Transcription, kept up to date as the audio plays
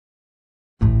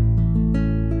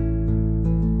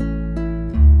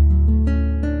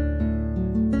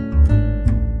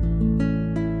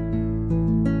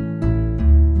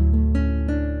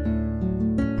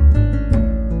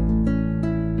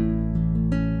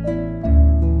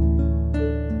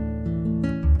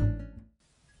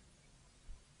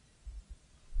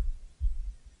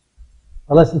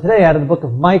Our lesson today out of the book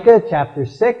of Micah, chapter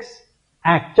 6.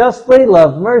 Act justly,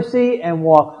 love mercy, and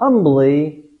walk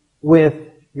humbly with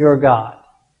your God.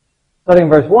 Starting in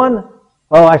verse 1.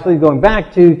 Well, actually going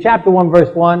back to chapter 1,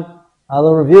 verse 1. A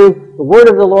little review. The word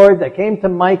of the Lord that came to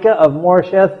Micah of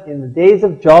Moresheth in the days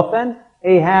of Jotham,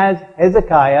 Ahaz,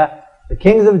 Hezekiah, the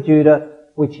kings of Judah,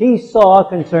 which he saw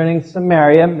concerning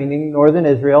Samaria, meaning northern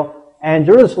Israel, and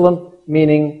Jerusalem,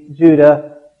 meaning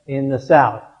Judah in the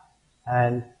south.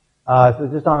 And so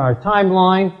just on our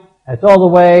timeline, it's all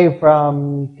the way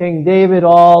from King David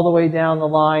all the way down the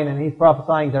line, and he's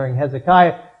prophesying during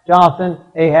Hezekiah, Jotham,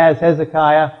 Ahaz,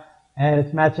 Hezekiah, and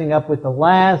it's matching up with the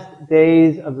last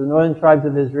days of the northern tribes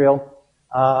of Israel,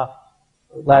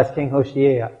 last King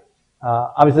Hoshea.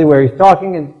 Obviously where he's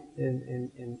talking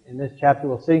in this chapter,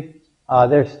 we'll see,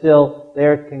 they're still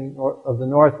there, king of the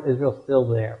north, Israel's still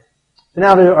there. So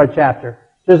now to our chapter.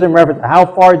 Just in reference to how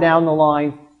far down the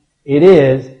line it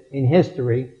is in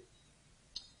history.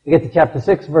 We get to chapter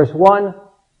 6, verse 1.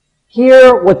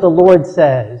 Hear what the Lord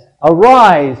says.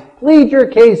 Arise, plead your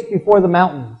case before the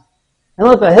mountains, and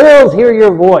let the hills hear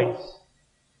your voice.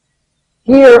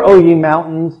 Hear, O ye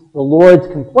mountains, the Lord's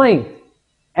complaint,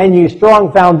 and ye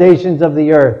strong foundations of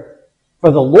the earth. For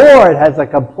the Lord has a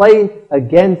complaint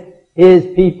against his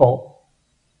people,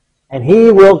 and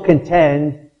he will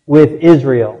contend with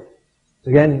Israel.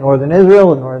 So again, northern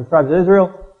Israel, the northern tribes of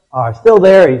Israel are still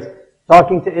there. He's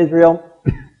talking to Israel.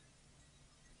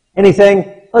 And he's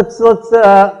saying, let's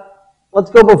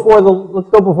go before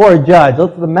a judge.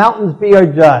 Let the mountains be our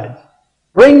judge.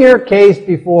 Bring your case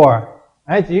before.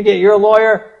 Right? So you get your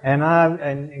lawyer,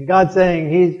 and God's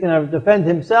saying he's going to defend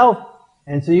himself,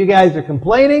 and so you guys are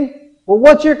complaining. Well,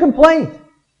 what's your complaint?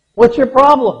 What's your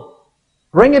problem?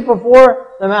 Bring it before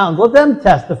the mountains. Let them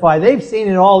testify. They've seen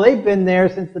it all. They've been there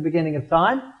since the beginning of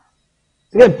time.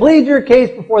 So again, plead your case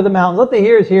before the mountains. Let the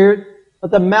hearers hear it.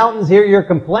 Let the mountains hear your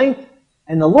complaint.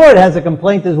 And the Lord has a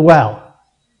complaint as well.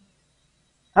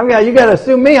 You got to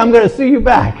sue me. I'm going to sue you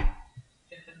back.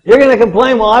 You're going to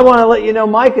complain. Well, I want to let you know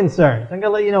my concerns. I'm going to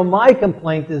let you know my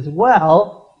complaint as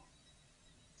well.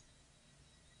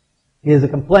 He has a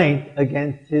complaint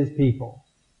against his people.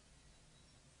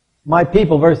 My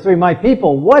people, verse 3, my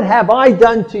people, what have I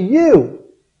done to you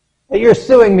that you're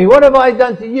suing me? What have I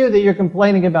done to you that you're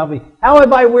complaining about me? How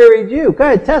have I wearied you? Go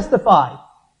ahead, testify.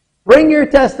 Bring your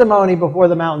testimony before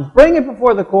the mountains. Bring it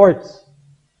before the courts.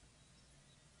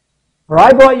 For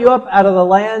I brought you up out of the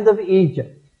land of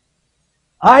Egypt.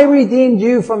 I redeemed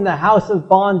you from the house of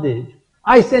bondage.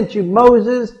 I sent you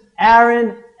Moses,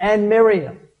 Aaron, and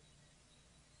Miriam.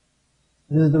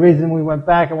 This is the reason we went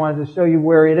back. I wanted to show you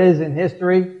where it is in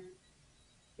history.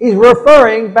 He's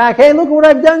referring back, hey, look what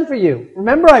I've done for you.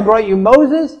 Remember, I brought you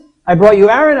Moses, I brought you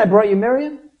Aaron, I brought you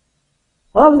Miriam?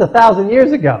 Well, that was 1,000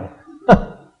 years ago.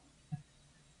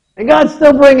 And God's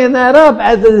still bringing that up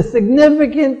as a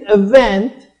significant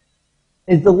event.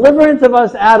 His deliverance of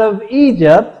us out of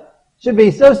Egypt should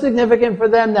be so significant for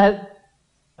them that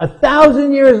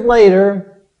 1,000 years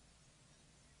later,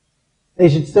 they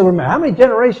should still remember. How many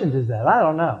generations is that? I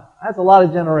don't know. That's a lot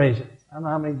of generations. I don't know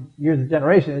how many years a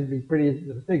generation is. It'd be pretty easy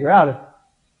to figure out if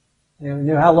you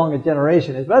knew how long a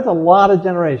generation is. But that's a lot of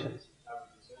generations.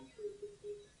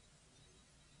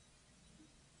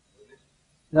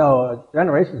 No, a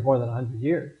generation is more than 100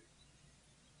 years.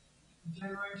 A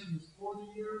generation is 40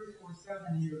 years or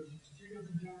 7 years. It's two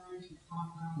different generations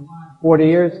talking down the line. 40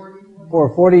 years? For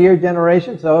a 40-year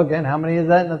generation. So again, how many is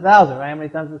that in 1,000? Right? How many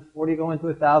times does 40 go into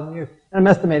 1,000 years? And I'm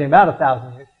estimating about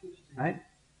 1,000 years. Right?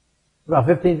 About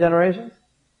 15 generations?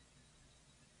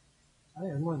 I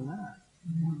think it's more than that.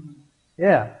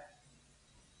 Yeah.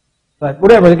 But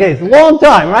whatever the case, a long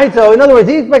time, right? So in other words,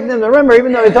 he's expecting them to remember,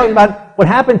 even though he's talking about what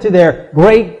happened to their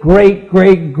great, whatever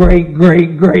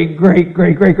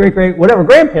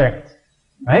grandparents,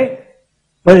 right?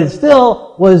 But it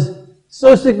still was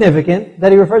so significant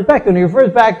that he refers back to it. And he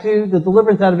refers back to the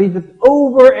deliverance out of Egypt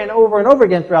over and over and over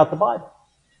again throughout the Bible.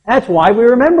 That's why we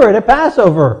remember it at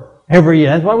Passover every year.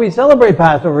 That's why we celebrate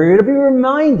Passover every year, to be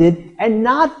reminded and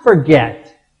not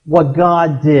forget what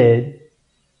God did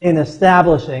in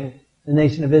establishing the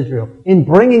nation of Israel, in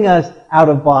bringing us out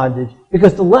of bondage,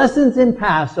 because the lessons in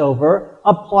Passover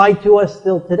apply to us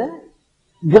still today.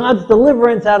 God's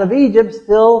deliverance out of Egypt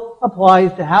still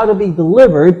applies to how to be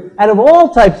delivered out of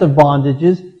all types of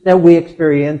bondages that we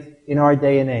experience in our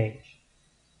day and age.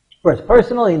 For us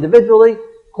personally, individually,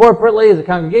 corporately as a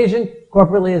congregation,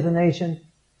 corporately as a nation,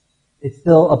 it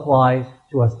still applies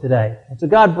to us today. And so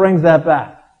God brings that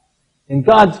back. In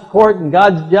God's court and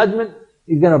God's judgment,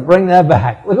 He's going to bring that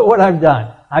back. Look at what I've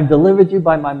done. I've delivered you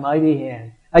by my mighty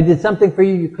hand. I did something for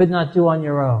you you could not do on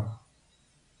your own.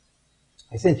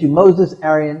 I sent you Moses,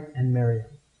 Aaron, and Miriam.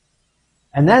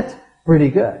 And that's pretty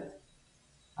good.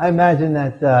 I imagine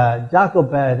that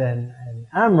Jochebed and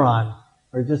Amram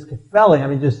are just felling. I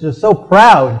mean, just so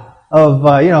proud of,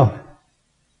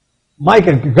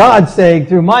 Micah, God saying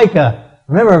through Micah,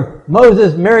 remember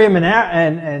Moses, Miriam, and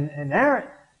Aaron.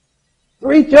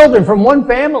 3 children from one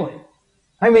family.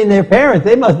 I mean, their parents,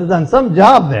 they must have done some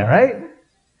job there, right?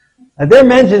 And they're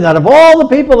mentioned out of all the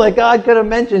people that God could have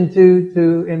mentioned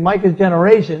to in Micah's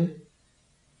generation,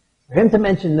 for him to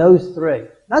mention those 3.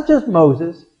 Not just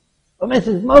Moses, but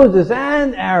mentions Moses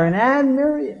and Aaron and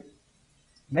Miriam.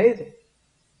 Amazing.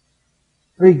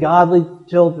 3 godly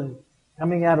children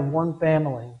coming out of one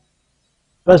family.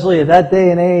 Especially at that day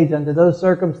and age, under those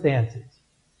circumstances.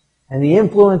 And the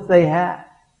influence they had.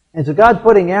 And so God's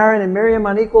putting Aaron and Miriam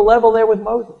on equal level there with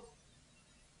Moses.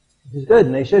 Which is good,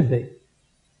 and they should be.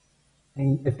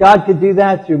 And if God could do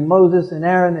that through Moses and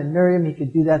Aaron and Miriam, He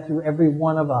could do that through every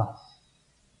one of us.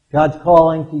 God's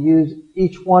calling to use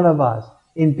each one of us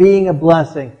in being a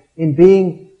blessing, in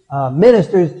being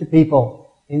ministers to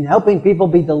people, in helping people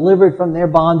be delivered from their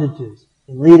bondages,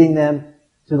 in leading them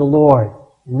to the Lord,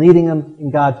 in leading them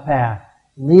in God's path,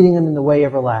 in leading them in the way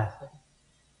everlasting.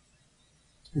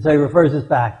 And so He refers us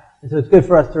back. And so it's good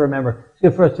for us to remember. It's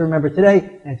good for us to remember today,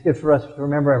 and it's good for us to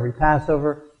remember every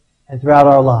Passover and throughout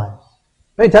our lives.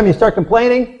 Anytime you start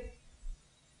complaining,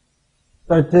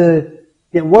 start to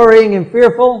get worrying and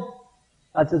fearful,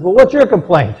 God says, well, what's your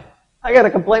complaint? I got a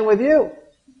complaint with you.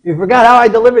 You forgot how I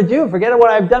delivered you? Forget what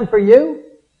I've done for you?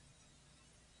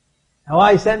 How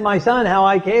I sent my Son, how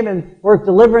I came and worked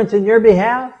deliverance in your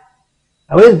behalf?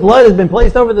 How His blood has been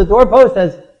placed over the doorpost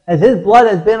as His blood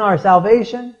has been our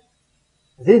salvation?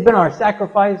 As He's been our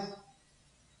sacrifice?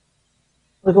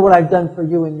 Look at what I've done for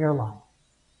you in your life.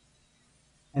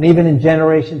 And even in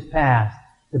generations past,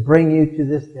 to bring you to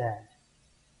this day.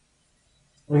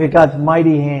 Look at God's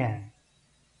mighty hand.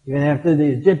 Even after the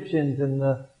Egyptians and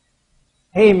the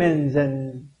Hamans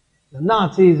and the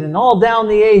Nazis and all down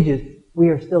the ages, we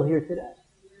are still here today.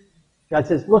 God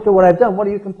says, look at what I've done. What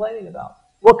are you complaining about?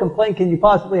 What complaint can you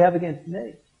possibly have against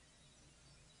me?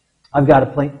 I've got a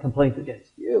complaint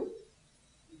against you.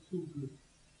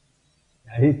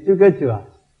 He's too good to us.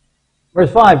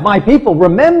 Verse 5, my people,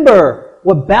 remember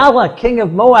what Balak, king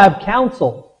of Moab,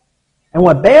 counseled, and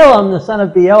what Balaam, the son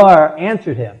of Beor,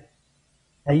 answered him,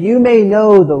 that you may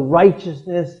know the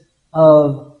righteousness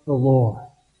of the Lord.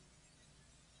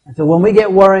 And so when we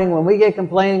get worrying, when we get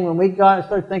complaining, when we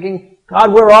start thinking,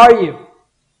 God, where are you?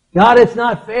 God, it's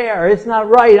not fair. It's not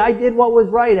right. I did what was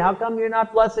right. How come you're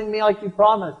not blessing me like you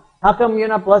promised? How come you're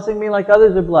not blessing me like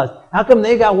others are blessed? How come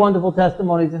they got wonderful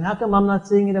testimonies, and how come I'm not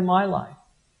seeing it in my life?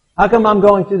 How come I'm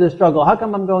going through this struggle? How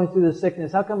come I'm going through this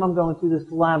sickness? How come I'm going through this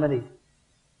calamity?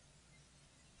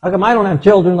 How come I don't have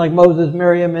children like Moses,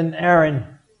 Miriam, and Aaron?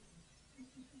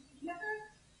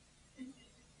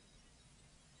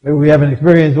 Maybe we haven't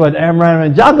experienced what Amram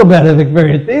and Jochebed have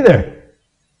experienced either.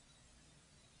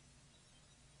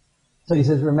 So he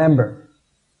says, remember,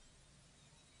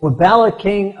 what Balak,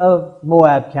 king of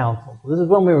Moab, counseled. This is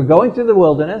when we were going through the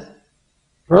wilderness,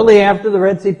 shortly after the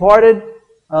Red Sea parted.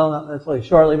 Well, not necessarily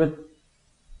shortly, but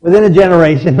within a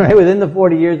generation, right? Within the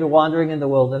 40 years of wandering in the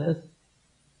wilderness.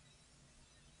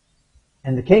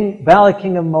 And the Balak,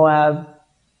 king of Moab,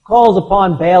 calls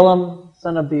upon Balaam,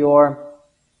 son of Beor,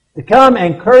 to come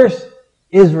and curse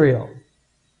Israel.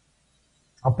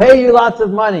 I'll pay you lots of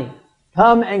money.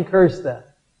 Come and curse them.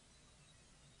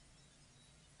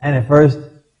 And at first,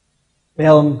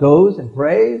 Balaam goes and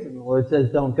prays, and the Lord says,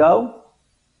 don't go.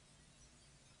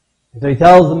 And so he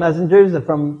tells the messengers that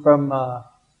from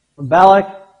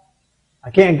Balak,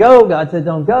 I can't go. God said,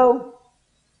 don't go.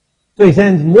 So he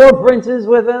sends more princes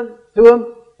with him, to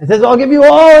him, and says, I'll give you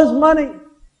all his money.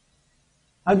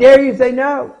 How dare you say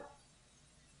no?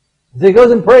 So he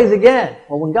goes and prays again.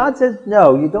 Well, when God says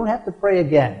no, you don't have to pray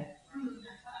again.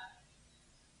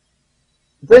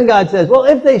 Then God says, well,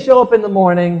 if they show up in the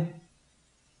morning,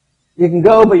 you can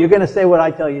go, but you're going to say what I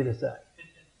tell you to say.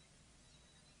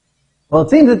 Well, it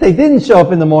seems that they didn't show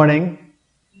up in the morning,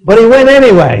 but he went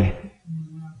anyway.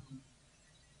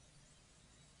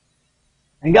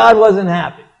 And God wasn't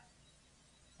happy.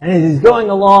 And as he's going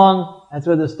along, that's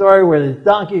where the story where this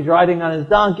donkey's riding on his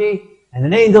donkey, and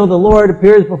an angel of the Lord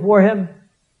appears before him.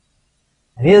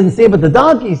 And he doesn't see it, but the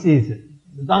donkey sees it.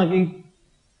 The donkey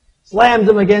slams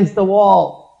him against the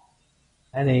wall.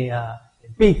 And he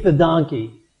beats the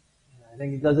donkey. I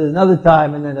think he does it another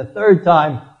time, and then a third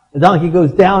time, the donkey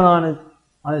goes down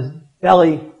on his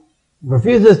belly,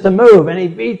 refuses to move, and he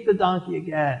beats the donkey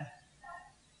again.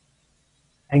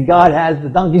 And God has the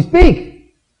donkey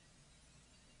speak.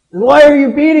 Why are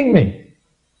you beating me?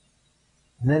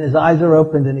 And then his eyes are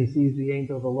opened and he sees the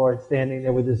angel of the Lord standing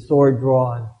there with his sword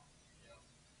drawn.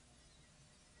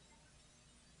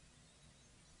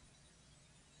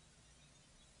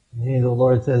 And the angel of the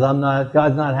Lord says,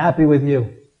 God's not happy with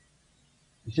you.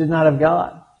 You should not have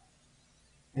God.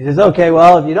 He says, okay,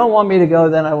 well, if you don't want me to go,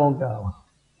 then I won't go.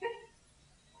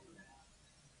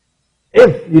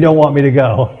 If you don't want me to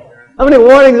go. How many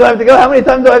warnings do I have to go? How many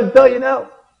times do I have to tell you no?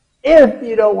 If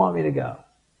you don't want me to go.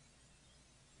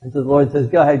 And so the Lord says,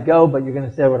 go ahead, go, but you're going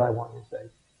to say what I want you to say.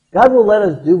 God will let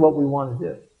us do what we want to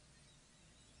do.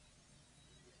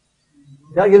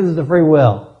 God gives us a free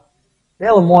will.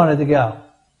 Balaam wanted to go.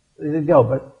 So he said, go,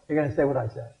 but you're going to say what I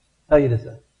say. Tell you to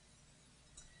say.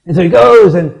 And so he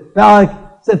goes, and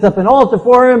Balak sets up an altar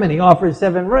for him, and he offers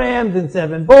 7 rams and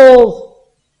 7 bulls.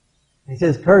 And he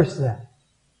says, curse them.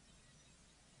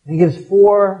 And he gives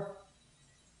 4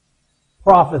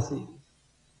 prophecies.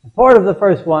 And part of the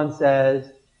first one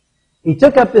says, he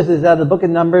took up, this is out of the book of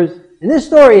Numbers, and this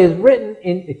story is written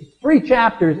it's 3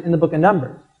 chapters in the book of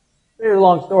Numbers. Very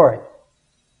long story.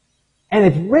 And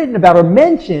it's written about or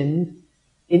mentioned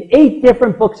in 8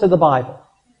 different books of the Bible.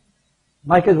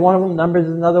 Micah is one of them, Numbers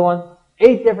is another one.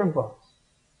 8 different books.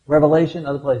 Revelation,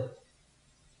 other places.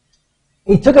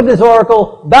 He took up this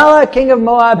oracle, Balak, king of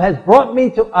Moab, has brought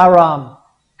me to Aram.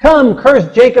 Come,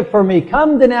 curse Jacob for me.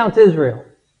 Come, denounce Israel.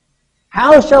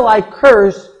 How shall I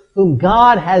curse whom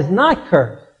God has not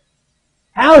cursed?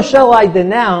 How shall I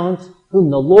denounce whom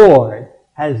the Lord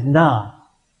has not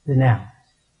denounced?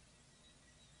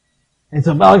 And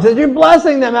so Balak says, you're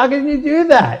blessing them. How can you do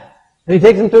that? And he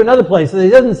takes them to another place, so he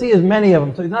doesn't see as many of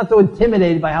them, so he's not so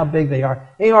intimidated by how big they are.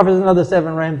 And he offers another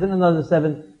 7 rams and another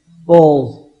 7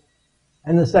 bulls.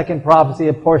 And the second prophecy,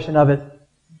 a portion of it,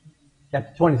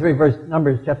 chapter 23,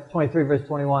 Numbers, chapter 23, verse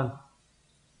 21.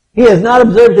 He has not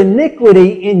observed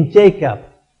iniquity in Jacob,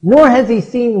 nor has he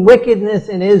seen wickedness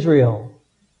in Israel.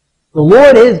 The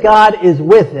Lord his God is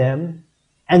with him,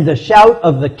 and the shout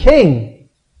of the king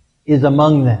is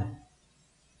among them.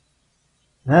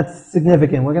 And that's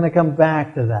significant. We're going to come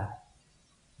back to that.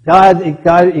 God,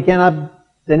 you cannot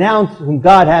denounce whom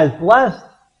God has blessed.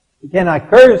 You cannot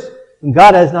curse whom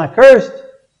God has not cursed.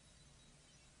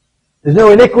 There's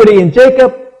no iniquity in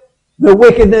Jacob, no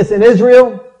wickedness in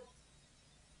Israel.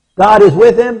 God is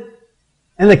with him.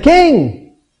 And the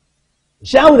king, the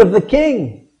shout of the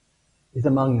king is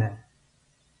among them.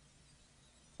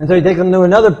 And so he takes them to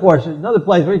another portion, another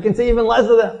place where you can see even less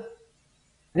of them.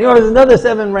 And he orders another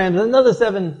 7 rams, another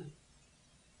 7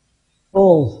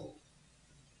 bulls.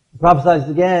 He prophesies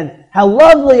again, how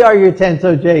lovely are your tents,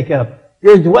 O Jacob,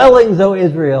 your dwellings, O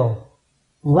Israel.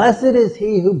 Blessed is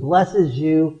he who blesses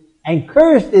you, and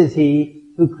cursed is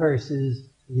he who curses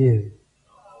you.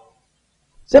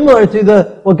 Similar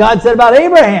to what God said about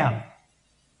Abraham.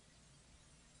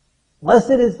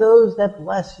 Blessed is those that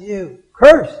bless you.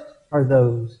 Cursed are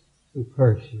those who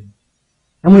curse you.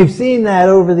 And we've seen that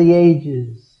over the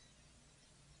ages.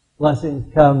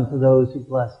 Blessings come to those who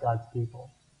bless God's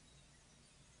people.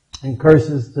 And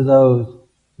curses to those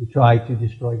who try to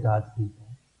destroy God's people.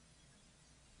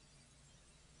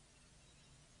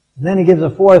 And then he gives a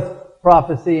 4th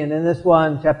prophecy, and in this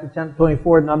one, chapter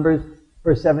 24, Numbers,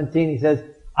 verse 17, he says,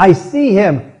 I see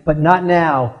him, but not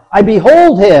now. I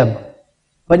behold him,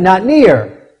 but not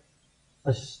near.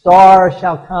 A star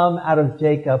shall come out of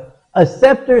Jacob. A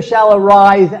scepter shall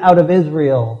arise out of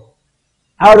Israel.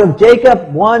 Out of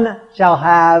Jacob one shall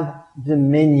have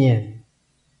dominion.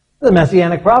 The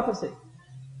Messianic prophecy.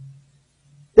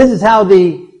 This is how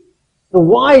the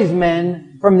wise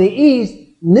men from the east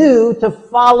knew to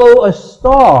follow a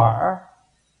star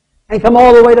and come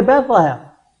all the way to Bethlehem.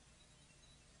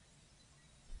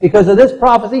 Because of this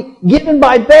prophecy given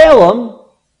by Balaam,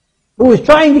 who was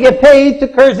trying to get paid to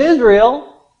curse Israel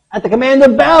at the command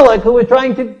of Balak, who was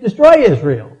trying to destroy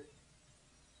Israel.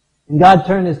 And God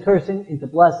turned his cursing into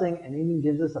blessing and even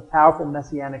gives us a powerful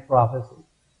messianic prophecy.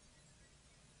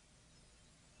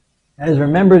 That is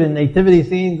remembered in nativity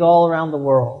scenes all around the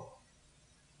world.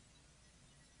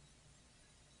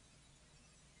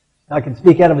 God can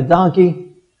speak out of a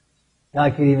donkey.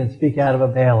 God can even speak out of a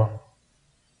Balaam.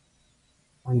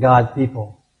 When God's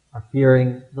people are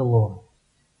fearing the Lord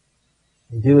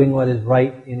and doing what is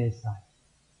right in his sight.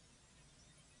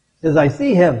 He says, I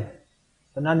see him,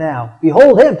 but not now.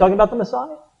 Behold him, talking about the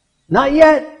Messiah. Not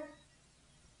yet.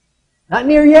 Not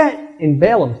near yet. In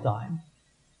Balaam's time,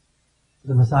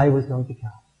 the Messiah was going to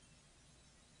come.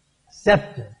 A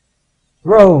scepter,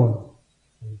 throne,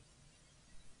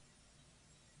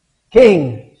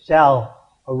 king shall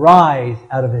arise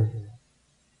out of Israel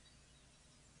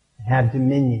and have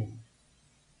dominion.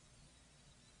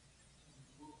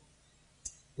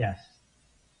 Yes.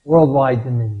 worldwide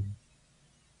dominion.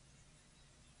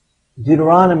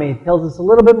 Deuteronomy tells us a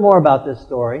little bit more about this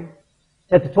story.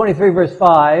 Chapter 23, verse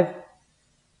 5.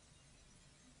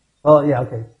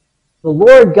 The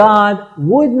Lord God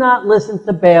would not listen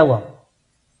to Balaam,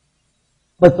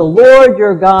 but the Lord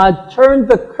your God turned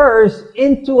the curse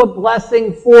into a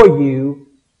blessing for you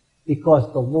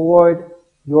because the Lord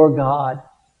your God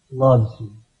loves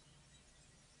you.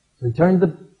 So he turned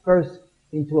the curse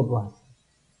into a blessing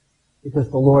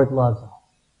because the Lord loves us.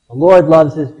 The Lord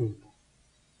loves his people.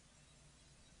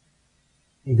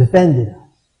 He defended us.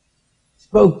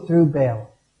 Spoke through Balaam.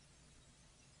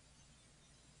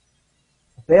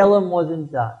 Balaam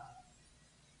wasn't done.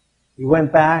 He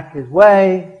went back his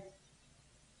way.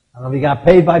 I don't know if he got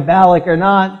paid by Balak or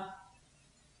not.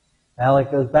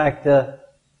 Balak goes back to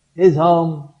his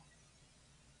home.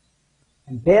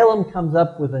 And Balaam comes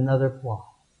up with another plot.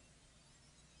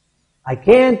 I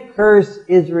can't curse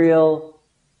Israel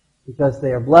because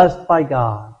they are blessed by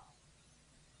God,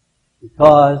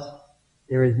 because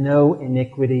there is no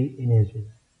iniquity in Israel.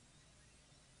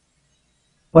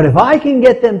 But if I can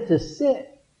get them to sin,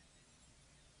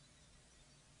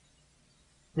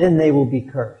 then they will be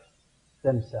cursed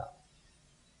themselves.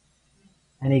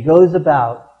 And he goes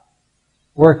about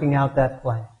working out that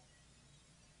plan.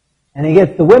 And he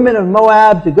gets the women of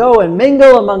Moab to go and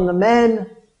mingle among the men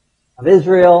of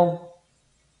Israel,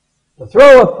 to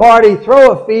throw a party,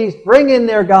 throw a feast, bring in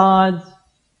their gods,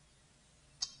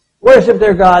 worship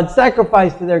their gods,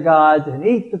 sacrifice to their gods, and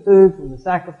eat the food from the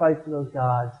sacrifice to those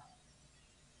gods,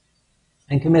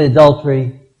 and commit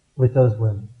adultery with those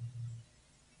women.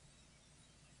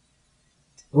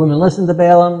 The women listen to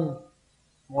Balaam.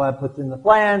 Moab puts in the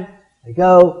plan. They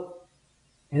go.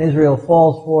 And Israel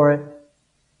falls for it.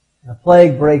 And a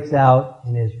plague breaks out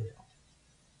in Israel.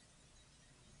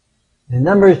 In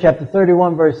Numbers chapter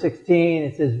 31, verse 16,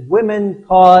 it says, women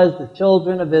caused the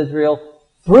children of Israel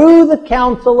through the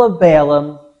counsel of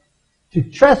Balaam to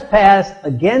trespass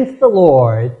against the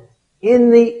Lord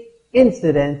in the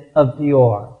incident of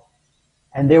Peor.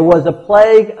 And there was a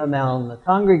plague among the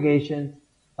congregation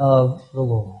of the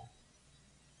Lord.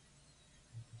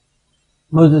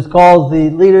 Moses calls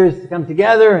the leaders to come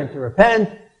together and to repent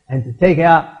and to take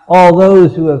out all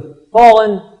those who have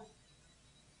fallen,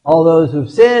 all those who have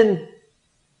sinned,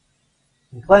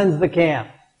 and cleanse the camp.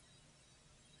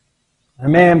 And a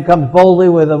man comes boldly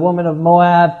with a woman of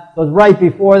Moab, goes right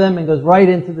before them and goes right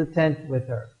into the tent with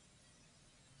her.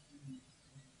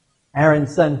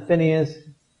 Aaron's son Phinehas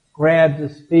grabs a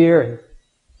spear and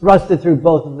thrust it through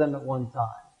both of them at one time.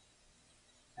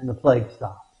 And the plague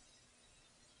stopped.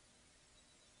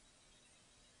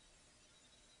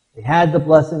 They had the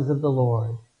blessings of the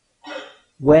Lord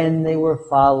when they were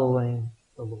following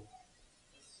the Lord.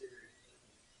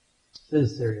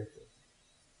 This is serious.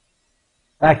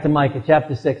 Back to Micah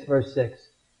chapter 6, verse 6.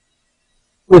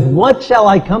 With what shall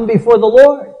I come before the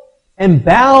Lord and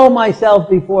bow myself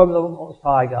before the Most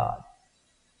High God?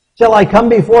 Shall I come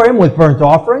before him with burnt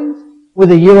offerings,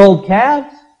 with a year-old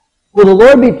calves? Will the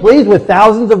Lord be pleased with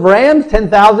thousands of rams,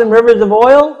 10,000 rivers of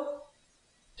oil?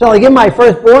 Shall I give my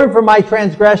firstborn for my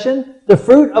transgression, the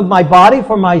fruit of my body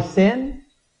for my sin?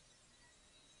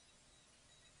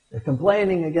 They're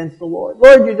complaining against the Lord.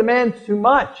 Lord, you demand too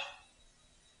much.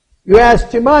 You ask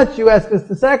too much. You ask us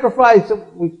to sacrifice.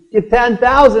 We give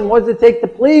 10,000. What does it take to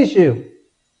please you?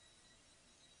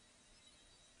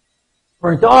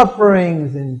 Burnt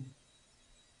offerings and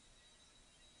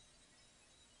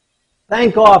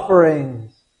thank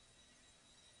offerings.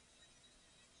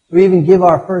 We even give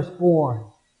our firstborn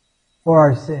for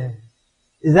our sins.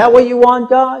 Is that what you want,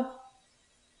 God?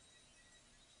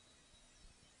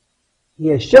 He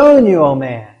has shown you, O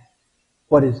man,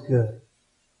 what is good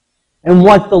and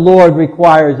what the Lord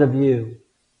requires of you.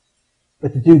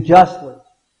 But to do justly,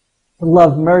 to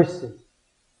love mercy,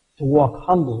 to walk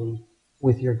humbly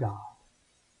with your God.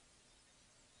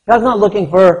 God's not looking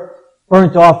for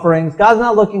burnt offerings. God's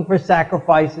not looking for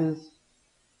sacrifices.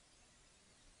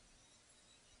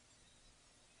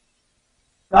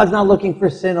 God's not looking for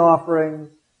sin offerings.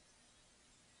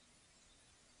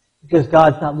 Because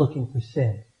God's not looking for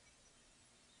sin.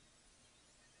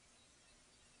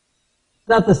 It's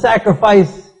not the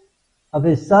sacrifice of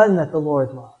His Son that the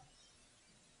Lord loves.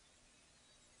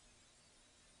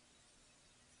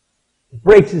 It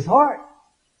breaks His heart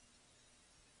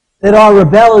that our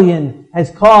rebellion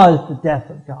has caused the death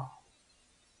of God.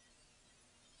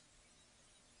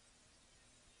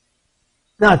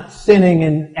 Not sinning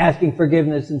and asking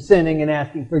forgiveness and sinning and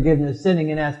asking forgiveness,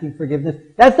 sinning and asking forgiveness.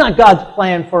 That's not God's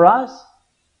plan for us.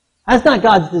 That's not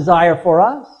God's desire for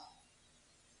us.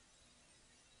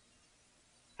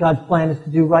 God's plan is to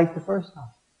do right the first time.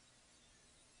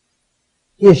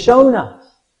 He has shown us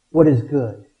what is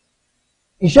good.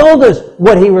 He showed us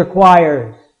what He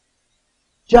requires.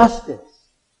 Justice.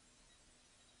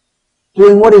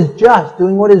 Doing what is just.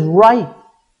 Doing what is right.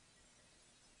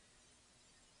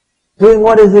 Doing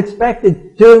what is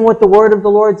expected. Doing what the word of the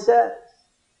Lord says.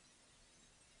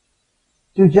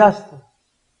 Do justly.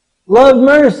 Love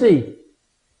mercy.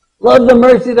 Love the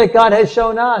mercy that God has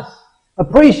shown us.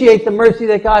 Appreciate the mercy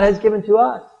that God has given to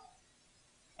us.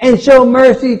 And show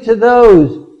mercy to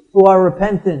those who are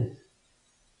repentant.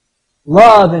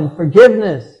 Love and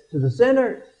forgiveness to the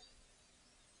sinners.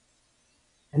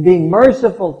 And being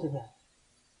merciful to them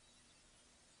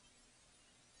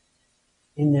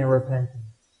in their repentance.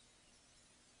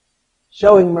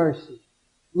 Showing mercy.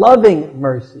 Loving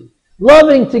mercy.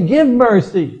 Loving to give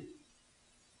mercy.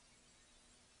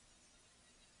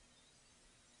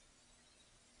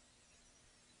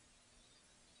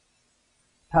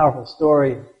 Powerful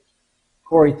story.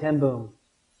 Corrie ten Boom.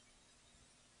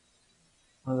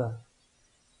 One of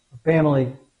the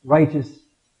family righteous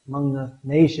among the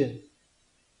nation.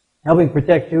 Helping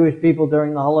protect Jewish people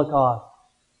during the Holocaust.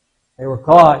 They were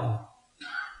caught and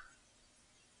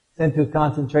sent to a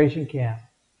concentration camp.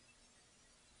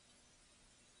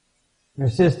 And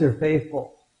her sister,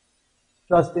 faithful,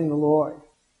 trusting the Lord,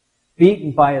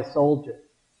 beaten by a soldier.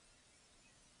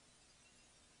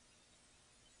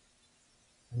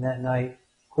 And that night,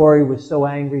 Corrie was so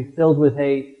angry, filled with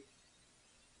hate.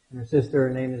 And her sister,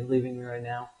 her name is leaving me right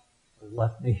now, or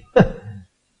left me.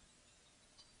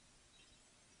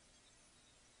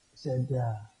 Said,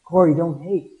 Corrie, don't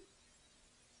hate.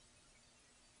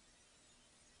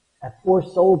 That poor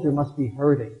soldier must be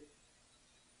hurting.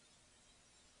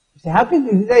 You say, how can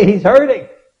you say he's hurting?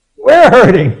 We're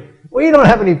hurting. We don't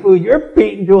have any food. You're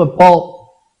beaten to a pulp.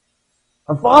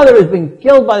 Our father has been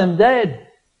killed by them dead.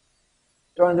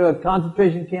 Thrown into a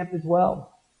concentration camp as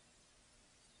well.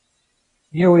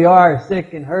 Here we are,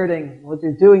 sick and hurting. What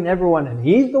they're doing to everyone, and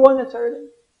he's the one that's hurting?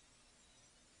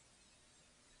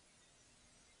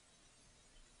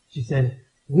 She said,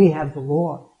 we have the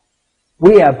Lord.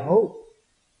 We have hope.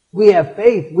 We have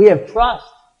faith. We have trust.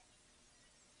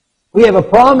 We have a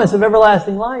promise of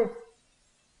everlasting life.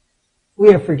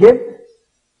 We have forgiveness.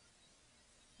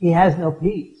 He has no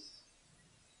peace.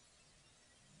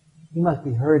 He must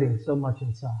be hurting so much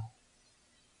inside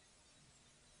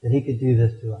that he could do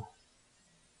this to us.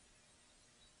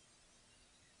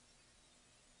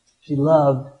 She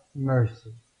loved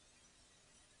mercy.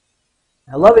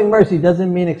 Now, loving mercy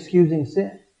doesn't mean excusing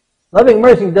sin. Loving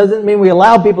mercy doesn't mean we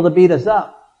allow people to beat us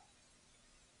up.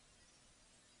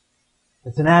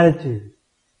 It's an attitude.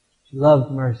 She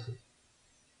loved mercy.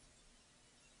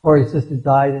 Corrie's sister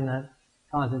died in that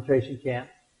concentration camp.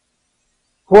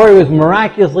 Corrie was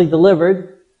miraculously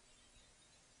delivered.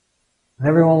 And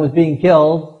everyone was being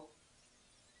killed.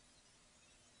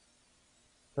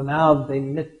 So now they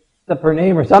mixed up her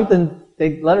name or something.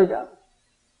 They let her go.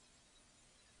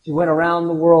 She went around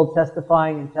the world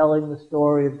testifying and telling the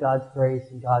story of God's grace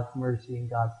and God's mercy and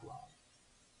God's love.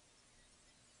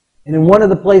 And in one of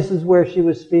the places where she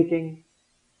was speaking,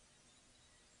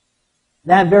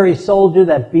 that very soldier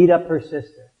that beat up her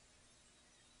sister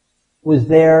was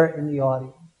there in the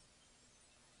audience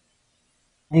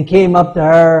and came up to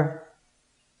her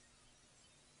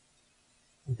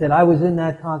and said, I was in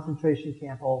that concentration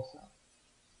camp also.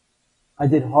 I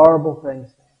did horrible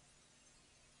things there.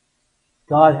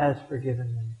 God has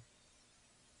forgiven me.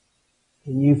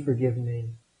 Can you forgive me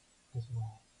as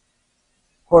well?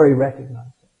 Corrie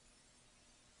recognized it.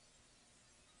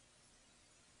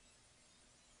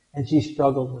 And she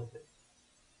struggled with it.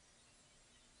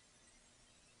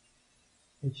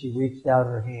 And she reached out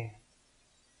her hand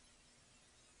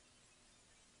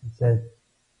and said,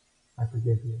 I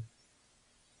forgive you.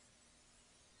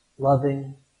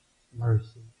 Loving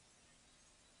mercy.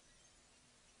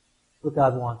 What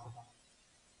God wants of us.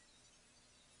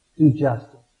 Do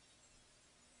justice.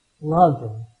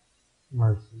 Loving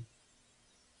mercy.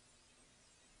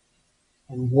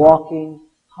 And walking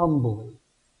humbly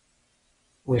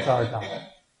with our God.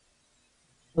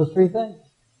 Those three things.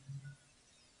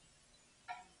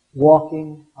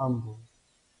 Walking humbly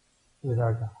with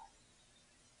our God.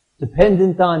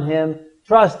 Dependent on Him,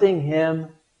 trusting Him,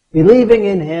 believing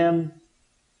in Him,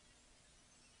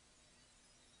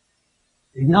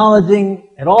 acknowledging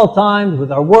at all times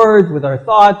with our words, with our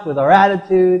thoughts, with our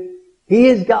attitude, He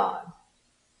is God.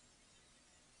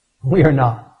 We are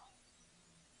not.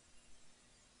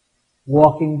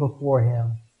 Walking before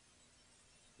Him.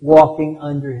 Walking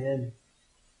under Him.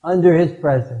 Under His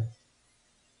presence.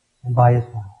 And by His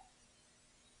power.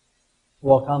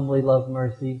 Walk humbly, love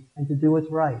mercy, and to do what's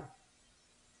right.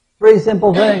 Three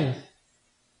simple things.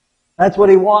 That's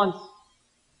what He wants.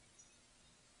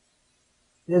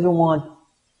 He doesn't want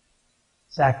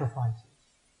sacrifices.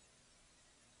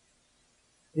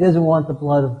 He doesn't want the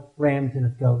blood of rams and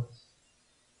of goats.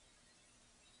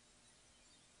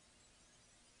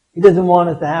 He doesn't want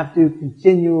us to have to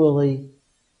continually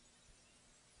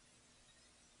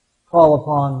call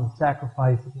upon the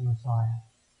sacrifice of the Messiah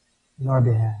in our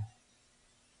behalf.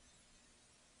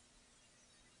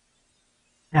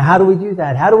 Now, how do we do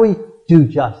that? How do we do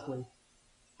justly?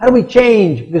 How do we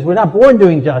change? Because we're not born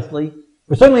doing justly.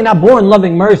 We're certainly not born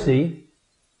loving mercy.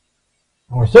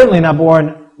 And we're certainly not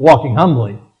born walking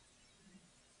humbly.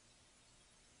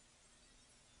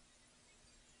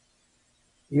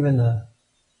 Even the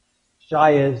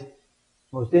shyest,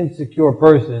 most insecure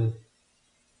person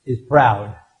is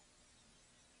proud.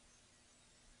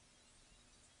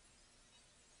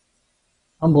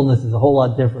 Humbleness is a whole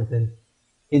lot different than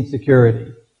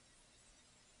insecurity.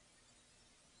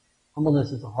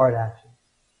 Humbleness is a hard action.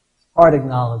 It's hard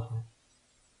acknowledgement.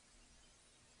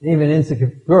 And even an insecure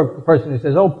person who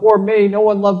says, "Oh, poor me, no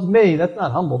one loves me," that's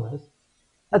not humbleness.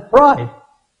 That's pride.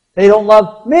 They don't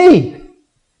love me.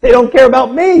 They don't care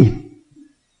about me.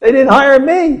 They didn't hire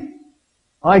me.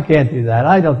 I can't do that.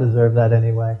 I don't deserve that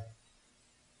anyway.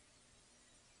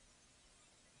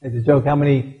 It's a joke. How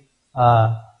many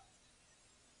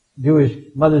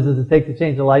Jewish mothers does it take to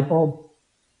change a light bulb?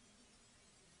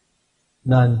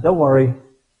 None. Don't worry.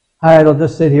 All right, I'll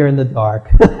just sit here in the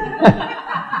dark.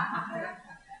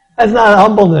 That's not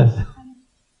humbleness.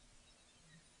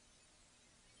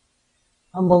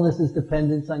 Humbleness is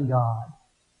dependence on God.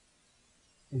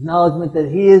 Acknowledgement that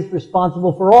He is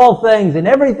responsible for all things and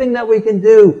everything that we can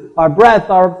do. Our breath,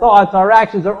 our thoughts, our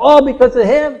actions are all because of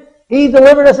Him. He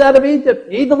delivered us out of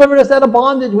Egypt. He delivered us out of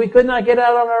bondage we could not get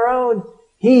out on our own.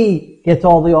 He gets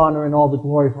all the honor and all the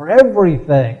glory for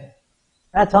everything.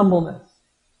 That's humbleness.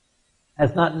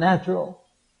 That's not natural.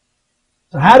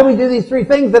 So how do we do these three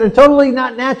things that are totally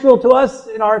not natural to us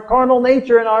in our carnal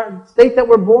nature, in our state that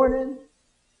we're born in?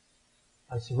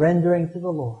 By surrendering to the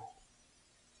Lord.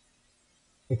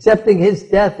 Accepting His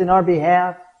death in our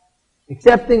behalf.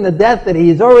 Accepting the death that He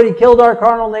has already killed our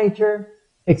carnal nature.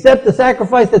 Accept the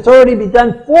sacrifice that's already been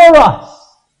done for us.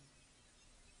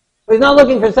 He's not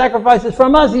looking for sacrifices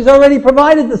from us. He's already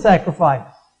provided the sacrifice.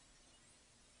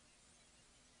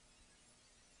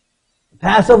 The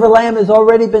Passover lamb has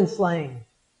already been slain.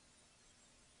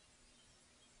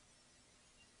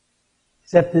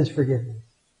 Accept His forgiveness.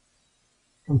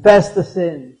 Confess the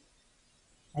sins.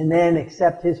 And then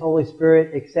accept His Holy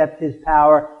Spirit, accept His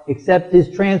power, accept His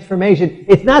transformation.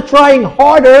 It's not trying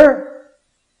harder.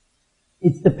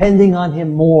 It's depending on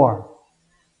Him more.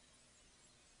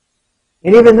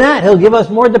 And even that, He'll give us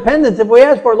more dependence if we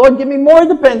ask for it. Lord, give me more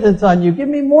dependence on You. Give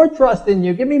me more trust in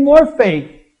You. Give me more faith.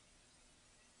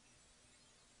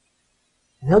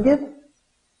 And He'll give it.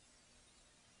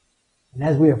 And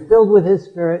as we are filled with His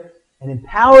Spirit and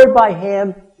empowered by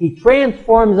Him, He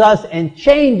transforms us and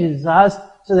changes us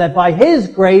so that by His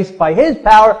grace, by His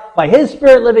power, by His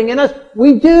Spirit living in us,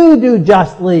 we do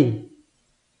justly.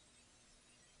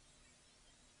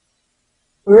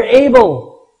 We're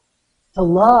able to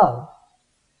love,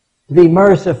 to be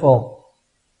merciful,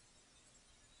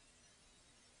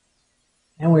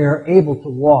 and we are able to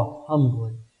walk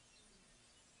humbly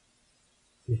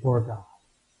before God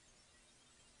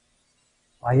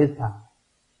by His power,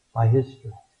 by His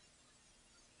strength.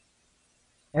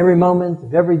 Every moment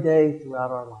of every day throughout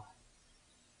our lives.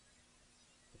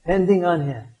 Depending on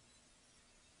Him.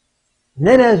 And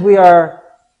then as we are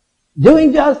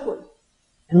doing justly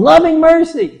and loving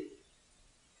mercy,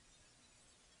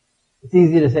 it's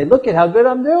easy to say, look at how good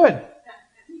I'm doing.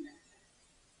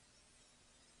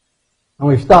 And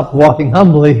we've stopped walking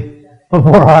humbly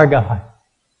before our God.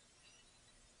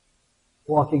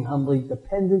 Walking humbly,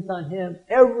 dependent on Him.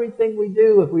 Everything we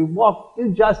do, if we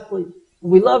do justly, if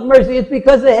we love mercy, it's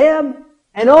because of Him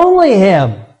and only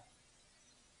Him.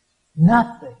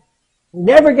 Nothing. We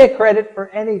never get credit for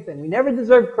anything. We never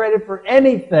deserve credit for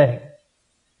anything.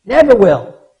 Never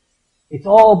will. It's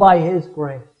all by His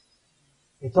grace.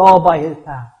 It's all by His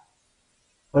power.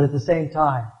 But at the same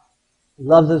time, He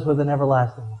loves us with an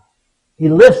everlasting love. He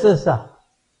lifts us up.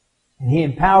 And He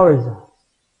empowers us.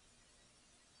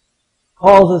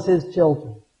 Calls us His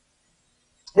children.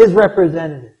 His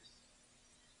representatives.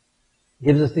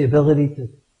 Gives us the ability to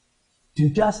do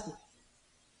justly.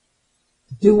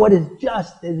 To do what is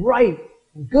just and right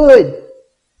and good.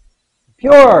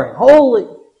 Pure and holy.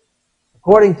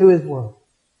 According to His word.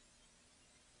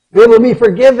 To be able to be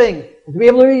forgiving. And to be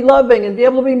able to be loving. And be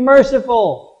able to be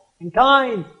merciful and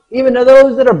kind. Even to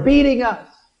those that are beating us.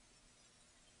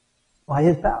 By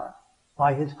His power.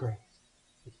 By His grace.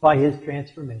 by His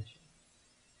transformation.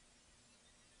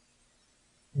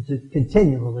 And to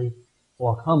continually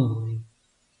walk humbly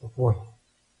before Him.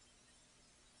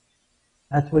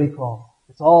 That's what He calls.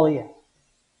 That's all He asks.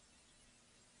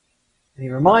 And He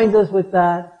reminds us with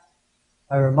that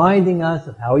by reminding us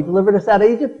of how He delivered us out of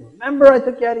Egypt. Remember, I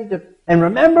took you out of Egypt. And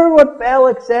remember what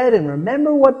Balak said, and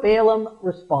remember what Balaam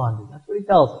responded. That's what He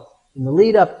tells us in the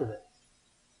lead up to this.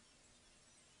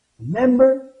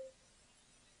 Remember,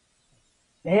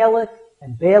 Balak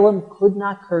and Balaam could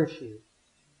not curse you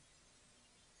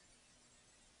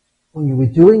when you were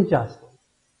doing justly,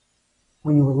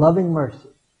 when you were loving mercy,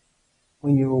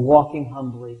 when you were walking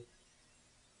humbly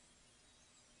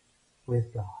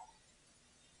with God.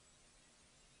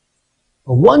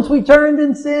 But once we turned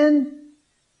in sin,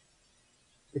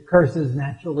 the curses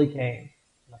naturally came.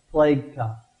 The plague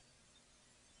comes.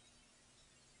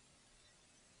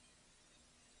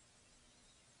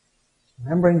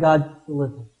 Remembering God's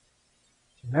deliverance.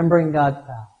 Remembering God's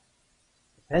power.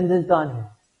 Dependent on Him.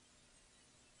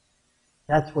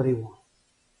 That's what He wants.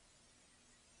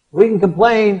 We can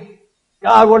complain,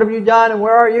 God, what have you done and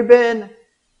where have you been?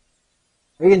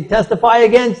 We can testify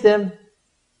against Him.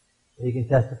 You can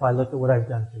testify, look at what I've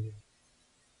done for you.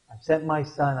 I've sent my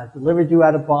Son. I've delivered you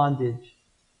out of bondage.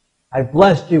 I've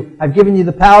blessed you. I've given you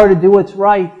the power to do what's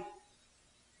right.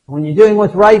 When you're doing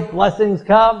what's right, blessings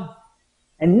come.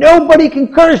 And nobody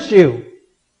can curse you.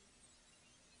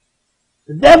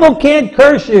 The devil can't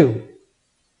curse you.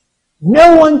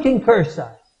 No one can curse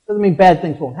us. Doesn't mean bad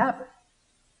things won't happen.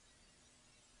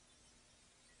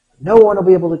 No one will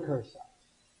be able to curse us.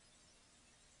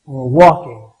 And we're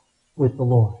walking with the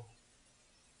Lord.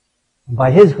 And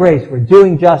by His grace, we're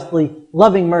doing justly,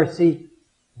 loving mercy,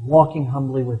 and walking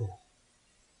humbly with Him.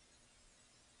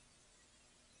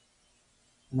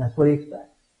 And that's what He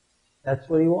expects. That's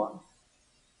what He wants.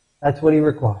 That's what He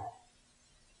requires.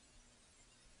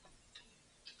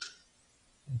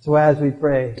 And so as we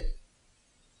pray, if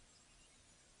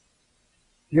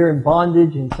you're in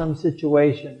bondage in some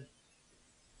situation,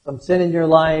 some sin in your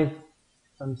life,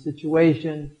 some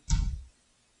situation,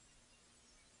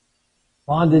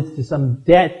 bondage to some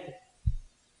debt,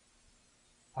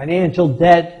 financial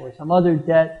debt or some other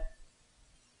debt,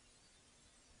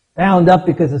 bound up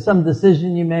because of some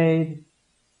decision you made.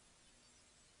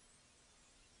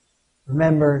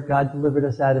 Remember, God delivered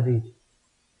us out of Egypt.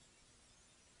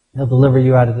 He'll deliver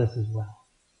you out of this as well.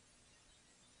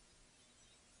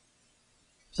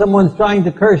 Someone's trying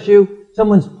to curse you.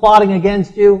 Someone's plotting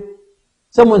against you.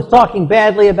 Someone's talking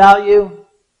badly about you.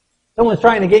 Someone's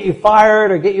trying to get you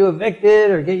fired or get you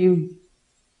evicted or get you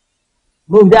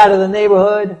moved out of the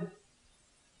neighborhood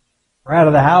or out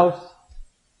of the house.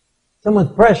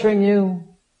 Someone's pressuring you.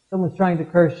 Someone's trying to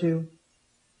curse you.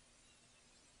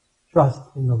 Trust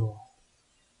in the Lord.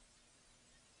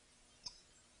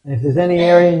 And if there's any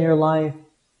area in your life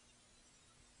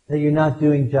that you're not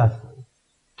doing justly,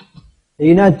 that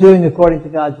you're not doing according to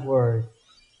God's Word,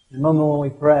 in the moment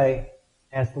when we pray,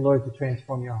 ask the Lord to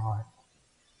transform your heart.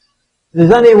 If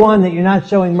there's anyone that you're not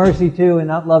showing mercy to and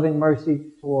not loving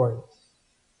mercy towards,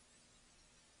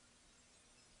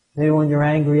 anyone you're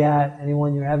angry at,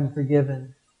 anyone you haven't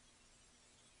forgiven,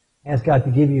 ask God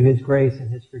to give you His grace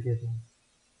and His forgiveness.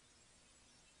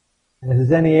 And if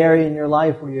there's any area in your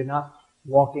life where you're not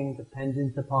walking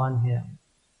dependent upon Him,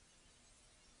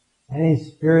 any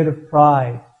spirit of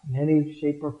pride in any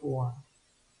shape or form,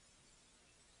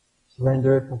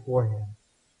 surrender it before Him.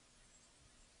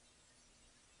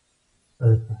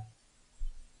 Let us pray.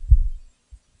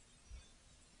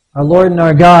 Our Lord and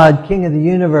our God, King of the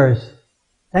universe,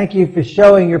 thank you for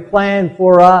showing your plan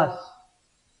for us.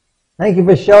 Thank you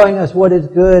for showing us what is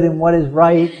good and what is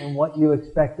right and what you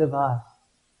expect of us.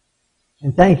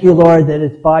 And thank you, Lord, that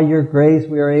it's by your grace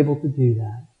we are able to do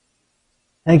that.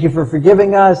 Thank you for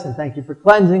forgiving us, and thank you for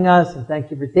cleansing us, and thank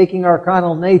you for taking our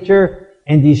carnal nature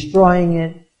and destroying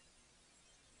it.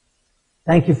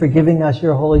 Thank you for giving us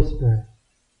your Holy Spirit.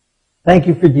 Thank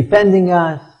you for defending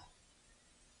us.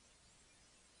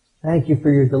 Thank you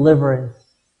for your deliverance.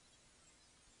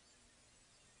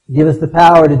 Give us the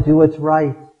power to do what's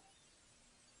right.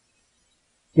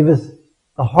 Give us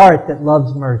a heart that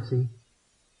loves mercy.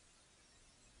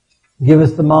 Give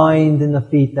us the mind and the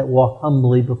feet that walk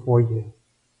humbly before you.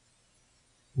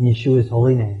 In Yeshua's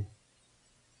holy name.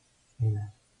 Amen.